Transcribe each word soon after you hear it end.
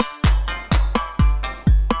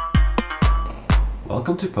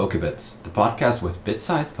Welcome to Pokebits, the podcast with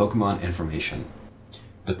bit-sized Pokemon information.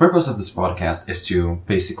 The purpose of this podcast is to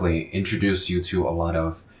basically introduce you to a lot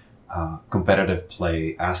of competitive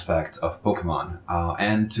play aspects of Pokemon,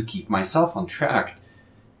 and to keep myself on track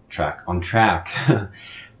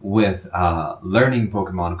with learning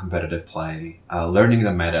Pokemon competitive play, learning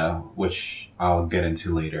the meta, which I'll get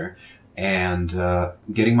into later, and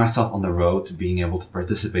getting myself on the road to being able to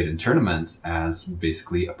participate in tournaments as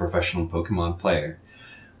basically a professional Pokemon player.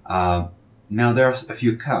 Now, there's a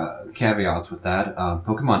few caveats with that.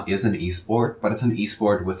 Pokemon is an esport, but it's an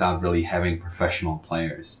esport without really having professional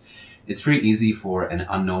players. It's pretty easy for an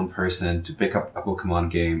unknown person to pick up a Pokemon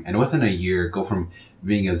game and within a year go from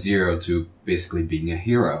being a zero to basically being a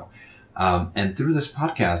hero. And through this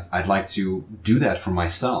podcast, I'd like to do that for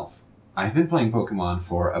myself. I've been playing Pokemon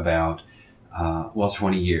for about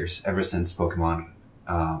 20 years, ever since Pokemon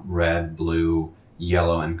Red, Blue,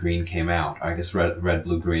 Yellow, and Green came out. I guess Red,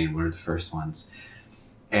 Blue, Green were the first ones.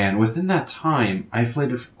 And within that time, I've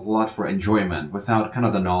played a lot for enjoyment without kind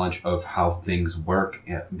of the knowledge of how things work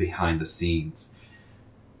behind the scenes.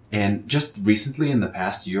 And just recently, in the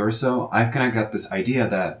past year or so, I've kind of got this idea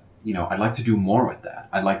that, I'd like to do more with that.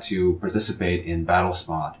 I'd like to participate in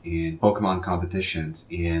BattleSpot, in Pokemon competitions,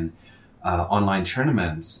 in online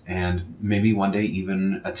tournaments, and maybe one day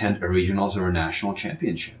even attend a regionals or a national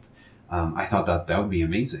championship. I thought that would be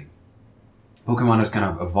amazing. Pokemon has kind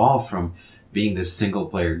of evolved from being this single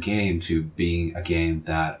player game to being a game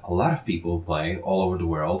that a lot of people play all over the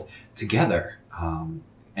world together.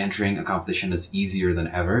 Entering a competition is easier than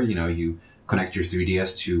ever. You connect your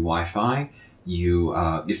 3DS to Wi-Fi.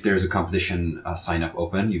 If there's a competition sign up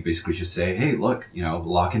open, you basically just say, hey, look,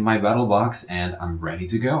 lock in my battle box and I'm ready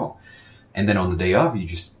to go. And then on the day of, you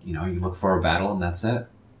just, you look for a battle and that's it.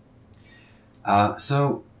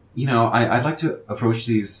 I'd like to approach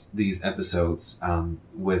these episodes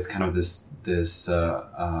with kind of this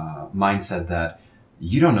mindset that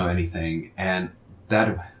you don't know anything, and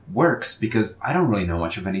that works because I don't really know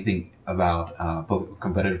much of anything about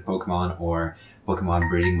competitive Pokemon or Pokemon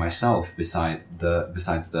breeding myself besides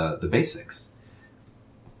the basics.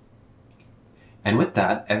 And with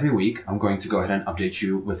that, every week I'm going to go ahead and update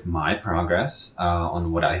you with my progress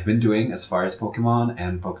on what I've been doing as far as Pokemon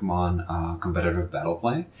and Pokemon competitive battle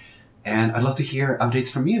play. And I'd love to hear updates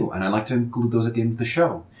from you, and I'd like to include those at the end of the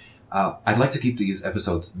show. I'd like to keep these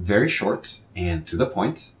episodes very short and to the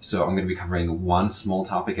point, so I'm going to be covering one small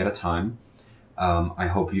topic at a time. I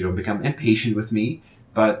hope you don't become impatient with me,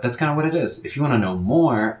 but that's kind of what it is. If you want to know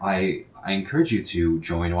more, I encourage you to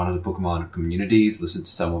join one of the Pokemon communities, listen to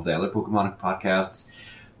some of the other Pokemon podcasts,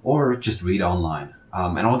 or just read online.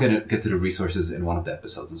 And I'll get to the resources in one of the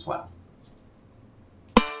episodes as well.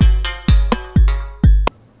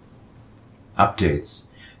 Updates.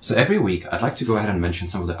 So every week, I'd like to go ahead and mention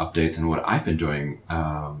some of the updates and what I've been doing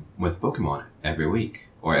with Pokemon every week,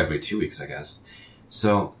 or every 2 weeks, I guess.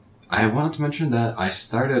 So I wanted to mention that I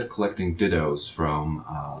started collecting Dittos from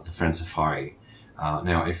the Friend Safari.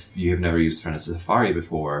 Now, if you have never used Friend Safari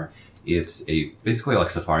before, it's basically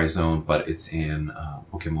like Safari Zone, but it's in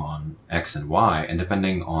Pokemon X and Y, and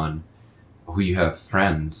depending on who you have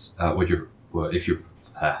friends, if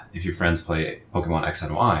your friends play Pokemon X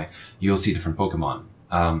and Y, you'll see different Pokemon.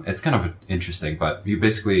 It's kind of interesting, but you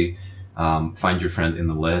basically find your friend in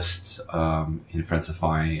the list in Friend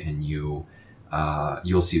Safari, and you'll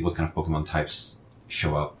see what kind of Pokemon types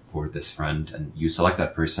show up for this friend, and you select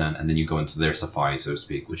that person, and then you go into their Safari, so to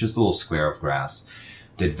speak, which is the little square of grass.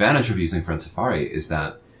 The advantage of using Friend Safari is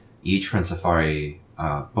that each Friend Safari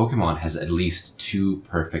Pokemon has at least 2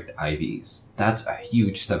 perfect IVs. That's a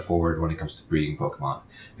huge step forward when it comes to breeding Pokemon,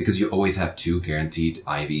 because you always have 2 guaranteed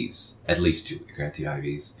IVs, at least 2 guaranteed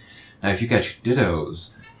IVs. Now, if you catch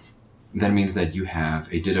Dittos, that means that you have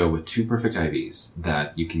a Ditto with 2 perfect IVs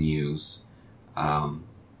that you can use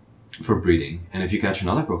for breeding. And if you catch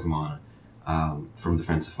another Pokemon from the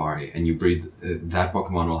Friend Safari and you breed, that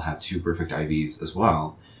Pokemon will have 2 perfect IVs as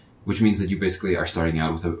well, which means that you basically are starting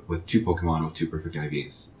out with 2 Pokemon with 2 perfect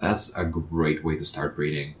IVs. That's a great way to start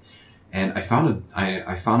breeding. And I found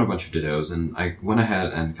a bunch of Dittos, and I went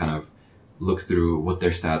ahead and kind of looked through what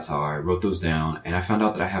their stats are, wrote those down, and I found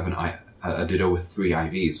out that I have a Ditto with 3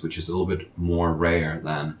 IVs, which is a little bit more rarer,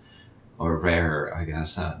 I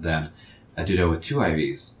guess, than a Ditto with 2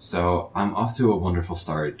 IVs. So I'm off to a wonderful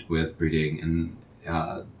start with breeding, and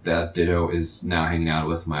that Ditto is now hanging out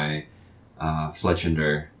with my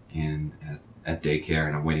Fletchinder at daycare,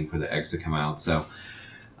 and I'm waiting for the eggs to come out. So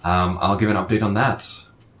I'll give an update on that.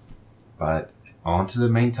 But on to the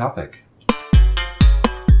main topic.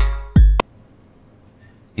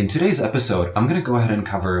 In today's episode, I'm going to go ahead and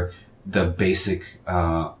cover the basic,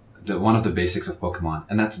 one of the basics of Pokemon,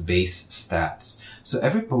 and that's base stats. So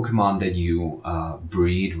every Pokemon that you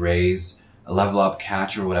breed, raise, level up,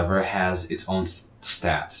 catch, or whatever has its own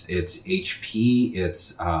stats. It's HP,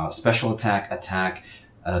 it's special attack,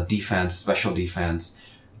 defense, special defense.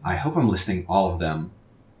 I hope I'm listing all of them,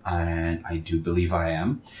 and I do believe I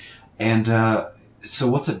am. And so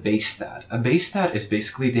what's a base stat? A base stat is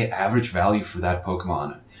basically the average value for that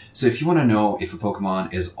Pokemon. So if you want to know if a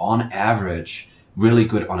Pokemon is on average really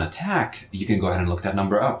good on attack, you can go ahead and look that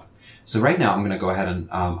number up. So right now I'm going to go ahead and,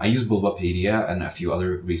 I use Bulbapedia and a few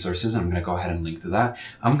other resources, and I'm going to go ahead and link to that.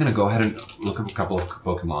 I'm going to go ahead and look up a couple of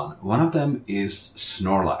Pokemon. One of them is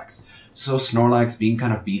Snorlax. So Snorlax, being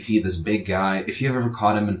kind of beefy, this big guy, if you've ever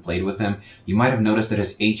caught him and played with him, you might have noticed that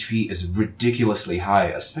his HP is ridiculously high,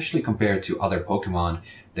 especially compared to other Pokemon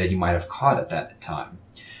that you might have caught at that time.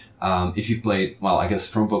 If you've played, well, I guess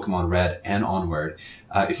from Pokemon Red and onward,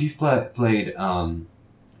 if you've played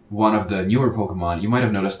one of the newer Pokemon, you might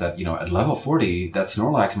have noticed that, at level 40, that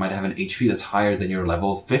Snorlax might have an HP that's higher than your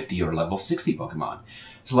level 50 or level 60 Pokemon.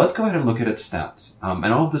 So let's go ahead and look at its stats.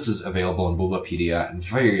 And all of this is available in Bulbapedia and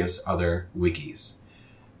various other wikis.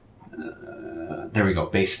 There we go,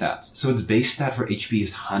 base stats. So its base stat for HP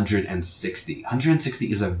is 160.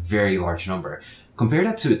 160 is a very large number. Compare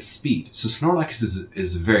that to its speed. So Snorlax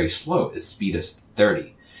is very slow. Its speed is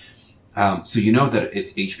 30. So you know that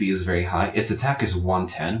its HP is very high. Its attack is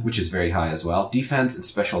 110, which is very high as well. Defense and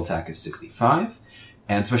special attack is 65.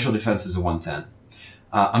 And special defense is a 110.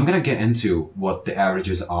 I'm going to get into what the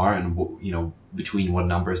averages are and, between what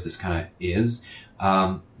numbers this kind of is.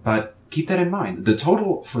 But keep that in mind. The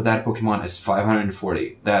total for that Pokemon is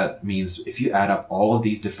 540. That means if you add up all of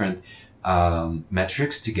these different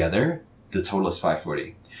metrics together, the total is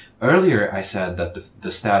 540. Earlier, I said that the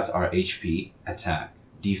stats are HP, attack,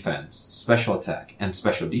 defense, special attack, and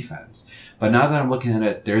special defense. But now that I'm looking at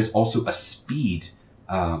it, there's also a speed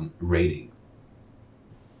rating.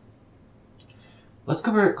 Let's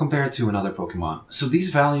compare it to another Pokemon. So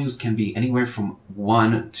these values can be anywhere from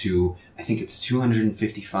 1 to, I think it's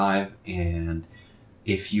 255, and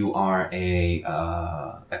if you are a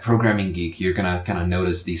programming geek, you're gonna kind of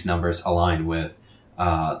notice these numbers align with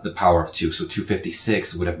the power of 2. So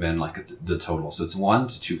 256 would have been like the total. So it's 1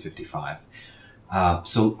 to 255.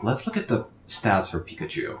 So let's look at the stats for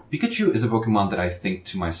Pikachu. Pikachu is a Pokemon that I think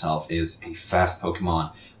to myself is a fast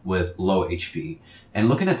Pokemon with low HP. And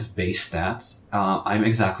looking at its base stats, I'm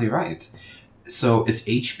exactly right. So its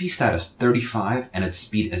HP stat is 35 and its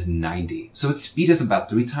speed is 90. So its speed is about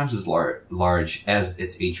 3 times as large as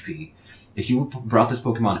its HP. If you brought this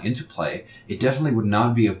Pokemon into play, it definitely would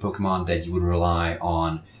not be a Pokemon that you would rely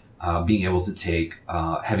on being able to take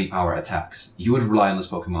heavy power attacks. You would rely on this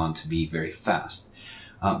Pokemon to be very fast.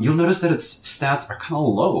 You'll notice that its stats are kind of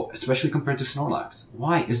low, especially compared to Snorlax.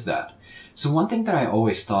 Why is that? So one thing that I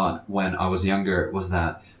always thought when I was younger was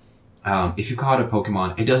that if you caught a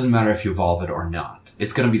Pokemon, it doesn't matter if you evolve it or not.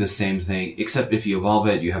 It's going to be the same thing, except if you evolve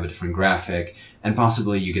it, you have a different graphic, and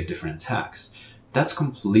possibly you get different attacks. That's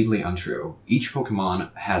completely untrue. Each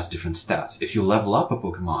Pokemon has different stats. If you level up a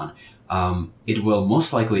Pokemon, it will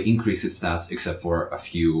most likely increase its stats, except for a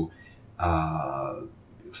few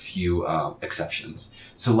exceptions.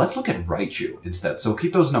 So let's look at Raichu instead. So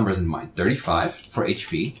keep those numbers in mind. 35 for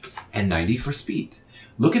HP and 90 for speed.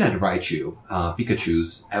 Looking at Raichu,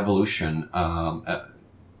 Pikachu's evolution,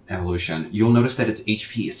 you'll notice that its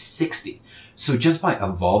HP is 60. So just by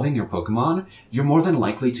evolving your Pokemon, you're more than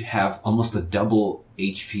likely to have almost a double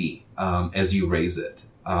HP as you raise it.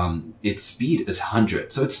 Its speed is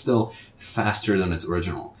 100, so it's still faster than its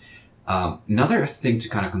original. Another thing to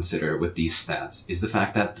kind of consider with these stats is the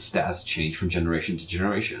fact that the stats change from generation to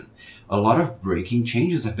generation. A lot of breaking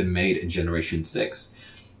changes have been made in Generation 6.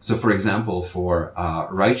 So for example, for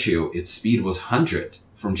Raichu, its speed was 100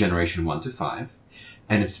 from Generation 1 to 5,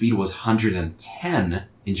 and its speed was 110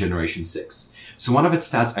 in Generation 6. So one of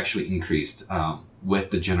its stats actually increased with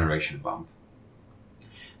the generation bump.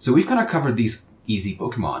 So we've kind of covered these easy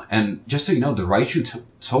Pokemon, and just so you know, the Raichu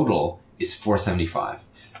total is 475.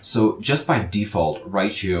 So just by default,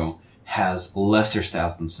 Raichu has lesser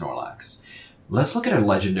stats than Snorlax. Let's look at a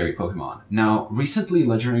legendary Pokemon. Now, recently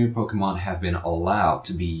legendary Pokemon have been allowed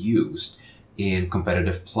to be used in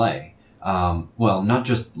competitive play. Well, not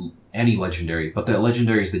just any legendary, but the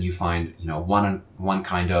legendaries that you find, one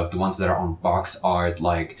kind of, the ones that are on box art,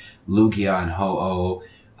 like Lugia and Ho-Oh,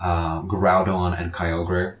 Groudon and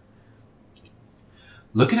Kyogre.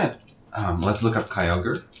 Let's look up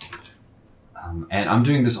Kyogre. And I'm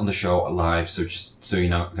doing this on the show live, so just so you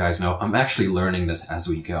guys know, I'm actually learning this as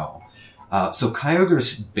we go. So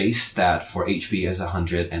Kyogre's base stat for HP is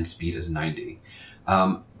 100 and speed is 90.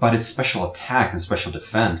 But its special attack and special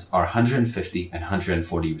defense are 150 and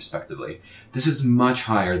 140 respectively. This is much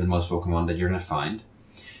higher than most Pokemon that you're going to find.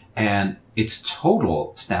 And its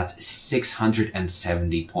total stats is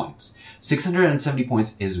 670 points. 670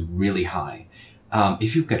 points is really high.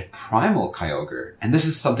 If you get Primal Kyogre, and this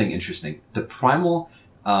is something interesting, the Primal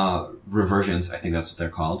reversions, I think that's what they're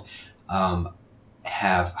called,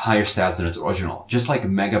 have higher stats than its original. Just like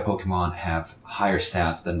Mega Pokemon have higher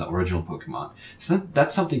stats than the original Pokemon. So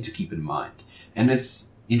that's something to keep in mind. And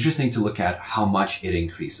it's interesting to look at how much it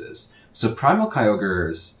increases. So Primal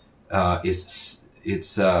Kyogre's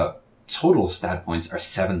its total stat points are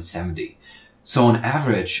 770. So on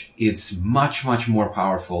average, it's much, much more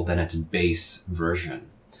powerful than its base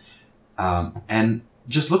version. And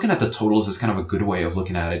just looking at the totals is kind of a good way of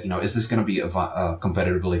looking at it. Is this going to be a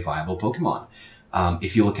competitively viable Pokemon?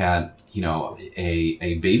 If you look at,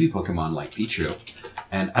 a baby Pokemon like Pichu,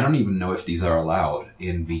 and I don't even know if these are allowed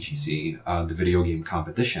in VGC, the video game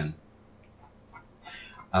competition,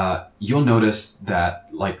 you'll notice that,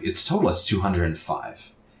 its total is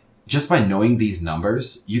 205. Just by knowing these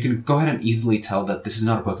numbers, you can go ahead and easily tell that this is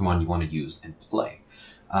not a Pokemon you want to use and play.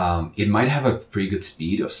 It might have a pretty good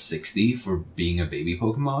speed of 60 for being a baby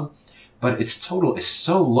Pokemon, but its total is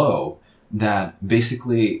so low that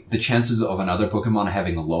basically the chances of another Pokemon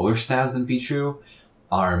having lower stats than Pichu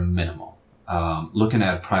are minimal. Looking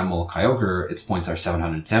at Primal Kyogre, its points are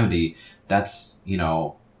 770. That's,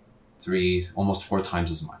 almost 4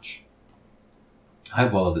 times as much. I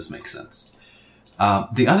hope all of this makes sense.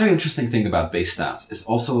 The other interesting thing about base stats is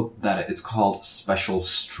also that it's called special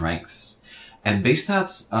strengths. And base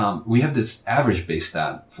stats, we have this average base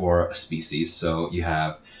stat for a species. So you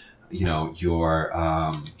have, your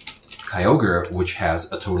Kyogre, which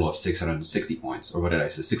has a total of 660 points. Or what did I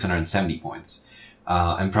say? 670 points.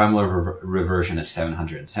 And Primal Reversion is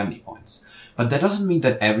 770 points. But that doesn't mean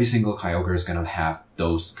that every single Kyogre is going to have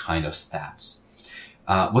those kind of stats.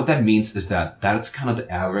 What that means is that that's kind of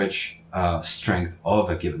the average strength of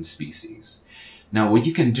a given species. Now, what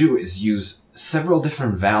you can do is use several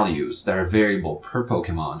different values that are variable per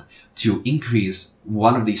Pokemon to increase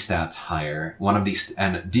one of these stats higher,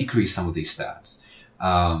 and decrease some of these stats.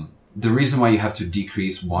 The reason why you have to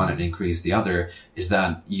decrease one and increase the other is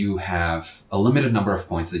that you have a limited number of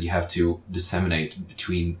points that you have to disseminate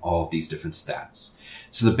between all of these different stats.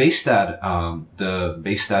 So the base stat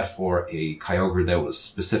for a Kyogre that was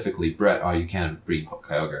specifically bred, you can't breed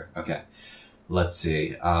Kyogre. Okay. Let's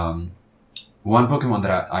see. One Pokemon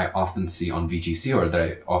that I often see on VGC, or that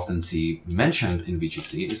I often see mentioned in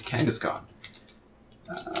VGC, is Kangaskhan.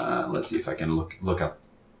 Let's see if I can look up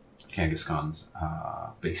Kangaskhan's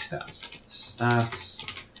base stats.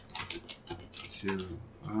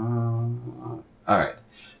 Alright.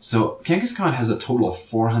 So Kangaskhan has a total of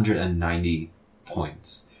 490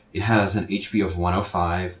 points. It has an HP of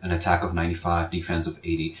 105, an attack of 95, defense of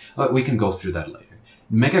 80. We can go through that later.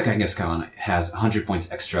 Mega Kangaskhan has 100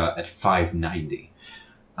 points extra at 590.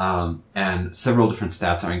 And several different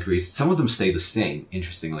stats are increased. Some of them stay the same,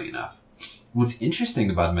 interestingly enough. What's interesting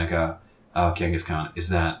about Mega Kangaskhan is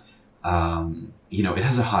that, it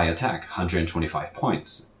has a high attack, 125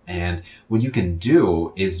 points. And what you can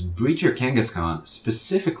do is breed your Kangaskhan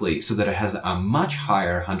specifically so that it has a much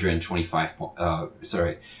higher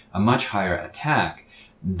a much higher attack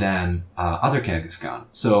than other Kangaskhan.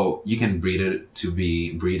 So you can breed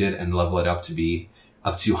it and level it up to be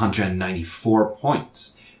up to 194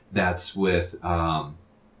 points. That's with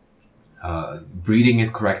breeding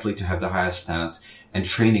it correctly to have the highest stats and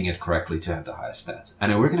training it correctly to have the highest stats.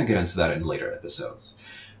 And we're going to get into that in later episodes.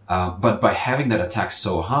 But by having that attack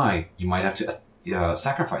so high, you might have to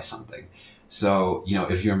sacrifice something. So,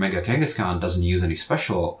 if your Mega Kangaskhan doesn't use any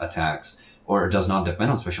special attacks or does not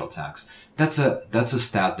depend on special attacks, that's a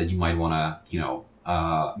stat that you might want to,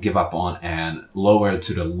 give up on and lower it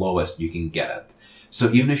to the lowest you can get it. So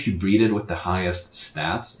even if you breed it with the highest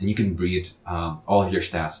stats, and you can breed all of your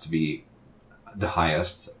stats to be the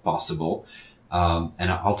highest possible, and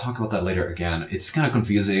I'll talk about that later again. It's kind of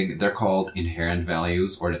confusing. They're called inherent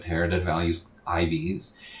values or inherited values,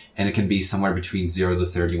 IVs, and it can be somewhere between 0 to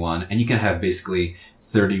 31, and you can have basically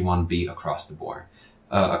 31B across the board.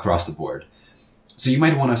 So you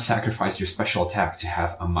might want to sacrifice your special attack to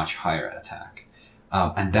have a much higher attack.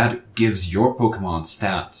 And that gives your Pokemon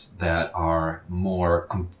stats that are more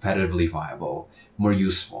competitively viable, more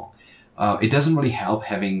useful. It doesn't really help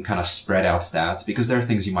having kind of spread out stats because there are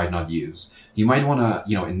things you might not use. You might want to,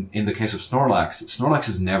 in the case of Snorlax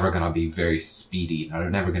is never going to be very speedy, or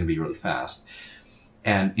never going to be really fast.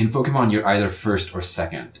 And in Pokemon, you're either first or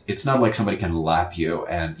second. It's not like somebody can lap you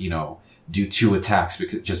and, do 2 attacks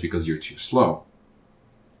just because you're too slow.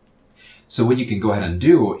 So what you can go ahead and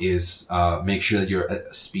do is make sure that your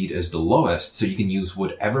speed is the lowest, so you can use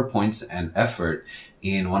whatever points and effort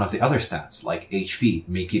in one of the other stats, like HP,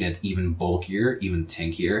 making it even bulkier, even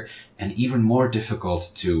tankier, and even more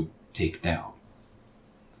difficult to take down.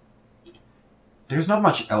 There's not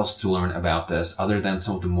much else to learn about this other than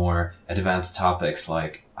some of the more advanced topics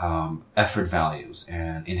like effort values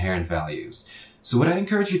and inherent values. So what I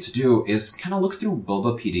encourage you to do is kind of look through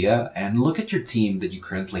Bulbapedia and look at your team that you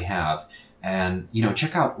currently have and,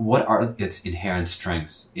 check out what are its inherent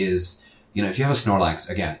strengths. If you have a Snorlax,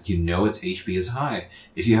 again, its HP is high.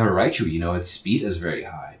 If you have a Raichu, its speed is very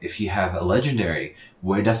high. If you have a legendary,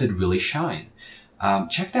 where does it really shine?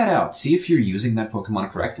 Check that out. See if you're using that Pokemon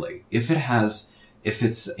correctly. If it's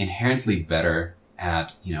inherently better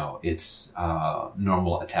at, its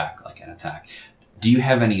normal attack, like an attack. Do you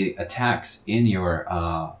have any attacks in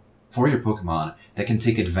for your Pokemon that can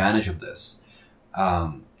take advantage of this?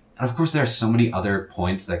 And of course, there are so many other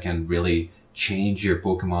points that can really change your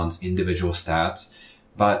Pokemon's individual stats,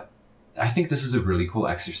 but I think this is a really cool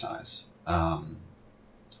exercise. I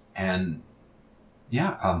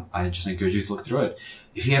just encourage you to look through it.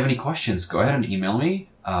 If you have any questions, go ahead and email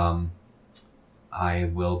me. I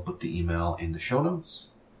will put the email in the show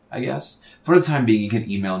notes, I guess. For the time being, you can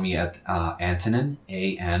email me at Antonin,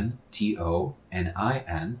 ANTONIN,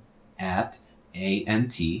 at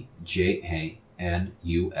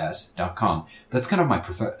ANTJANUS.com. That's kind of my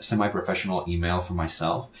semi-professional email for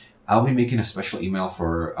myself. I'll be making a special email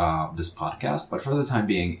for this podcast, but for the time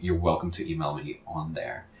being, you're welcome to email me on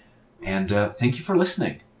there. And thank you for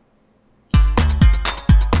listening.